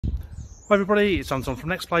Hi everybody, it's Anton from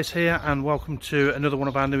Next Place here and welcome to another one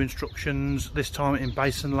of our new instructions, this time in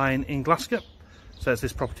Basin Lane in Glascote. So that's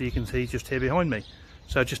this property you can see just here behind me.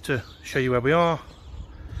 So just to show you where we are,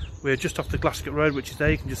 we're just off the Glascote road, which is there.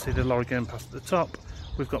 You can just see the lorry going past at the top.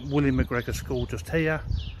 We've got William McGregor School just here,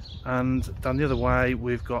 and down the other way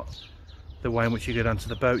we've got the way in which you go down to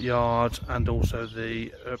the boatyard and also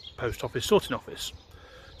the post office sorting office.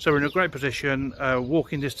 So we're in a great position,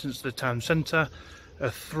 walking distance to the town centre. A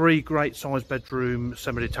 3 great size bedroom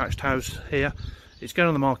semi-detached house here. It's going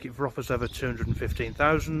on the market for offers over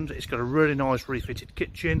 215,000. It's got a really nice refitted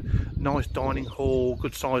kitchen, nice dining hall,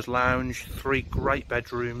 good sized lounge, 3 great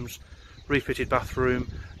bedrooms, refitted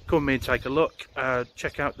bathroom. Come with me and take a look.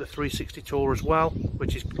 Check out the 360 tour as well,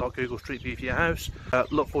 which is like Google Street View for your house.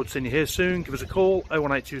 Look forward to seeing you here soon. Give us a call,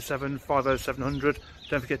 01827 50700.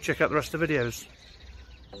 Don't forget to check out the rest of the videos.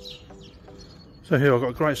 So here I've got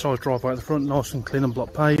a great sized driveway at the front, nice and clean and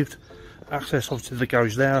block paved. Access obviously to the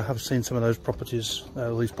garage there. I have seen some of those properties,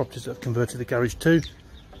 these properties that have converted the garage too.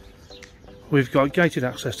 We've got gated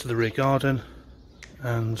access to the rear garden,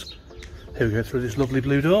 and here we go through this lovely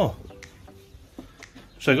blue door.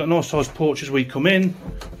 So we've got a nice sized porch as we come in,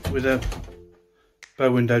 with a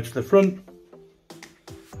bow window to the front.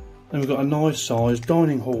 Then we've got a nice sized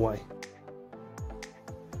dining hallway.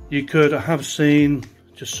 You could have seen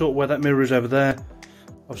just sort of where that mirror is over there.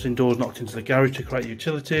 I've seen doors knocked into the garage to create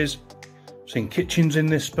utilities. I've seen kitchens in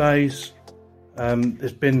this space.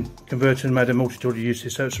 It's been converted and made a multitude of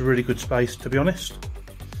uses, so it's a really good space, to be honest.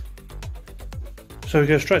 So we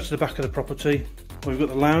go straight to the back of the property. We've got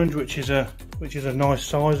the lounge, which is a nice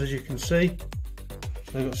size, as you can see.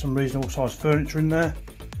 So they've got some reasonable sized furniture in there,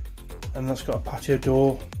 and that's got a patio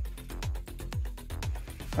door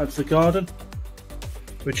out to the garden,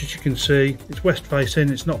 which, as you can see, it's west facing.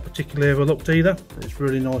 It's not particularly overlooked either. It's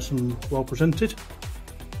really nice and well presented.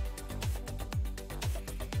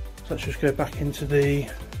 So let's just go back into the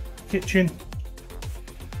kitchen.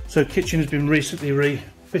 So kitchen has been recently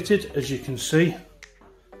refitted, as you can see.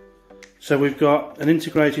 So we've got an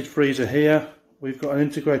integrated freezer here, we've got an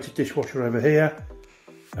integrated dishwasher over here,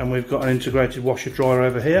 and we've got an integrated washer dryer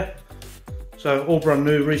over here. So all brand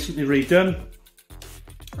new, recently redone.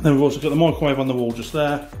 And then we've also got the microwave on the wall just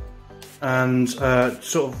there, and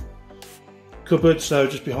sort of cupboard. So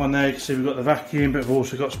just behind there you can see we've got the vacuum, but we've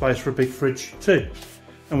also got space for a big fridge too.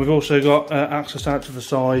 And we've also got access out to the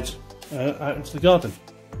side, out into the garden.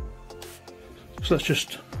 So let's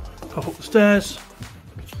just pop up the stairs.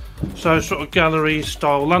 So sort of gallery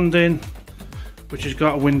style landing, which has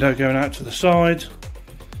got a window going out to the side.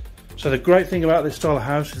 So the great thing about this style of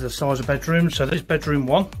house is the size of bedrooms. So this is bedroom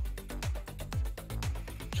 1.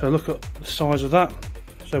 So look at the size of that.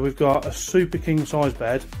 So we've got a super king size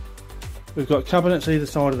bed. We've got cabinets either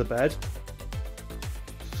side of the bed.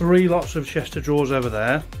 3 lots of chest of drawers over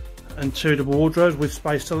there, and 2 double wardrobes with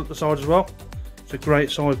space still at the side as well. It's a great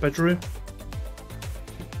size bedroom.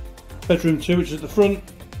 Bedroom 2, which is at the front.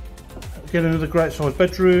 Again, another great size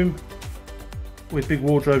bedroom with big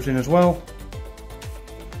wardrobes in as well.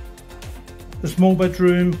 The small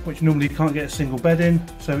bedroom, which normally you can't get a single bed in,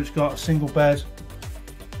 so it's got a single bed,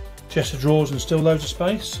 chest of drawers, and still loads of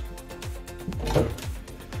space.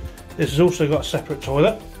 This has also got a separate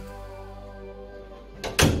toilet,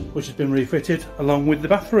 which has been refitted along with the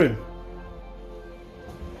bathroom.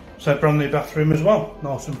 So brand new bathroom as well,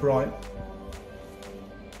 nice and bright.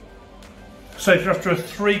 So if you're after a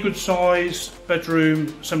 3 good size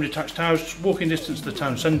bedroom semi-detached house, walking distance to the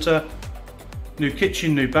town centre, new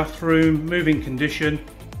kitchen, new bathroom, moving condition,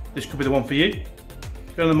 this could be the one for you.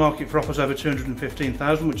 Go on the market for offers over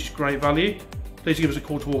 215,000, which is great value. Please give us a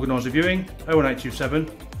call to organise a viewing, 01827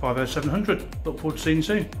 50700. Look forward to seeing you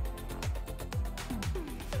soon.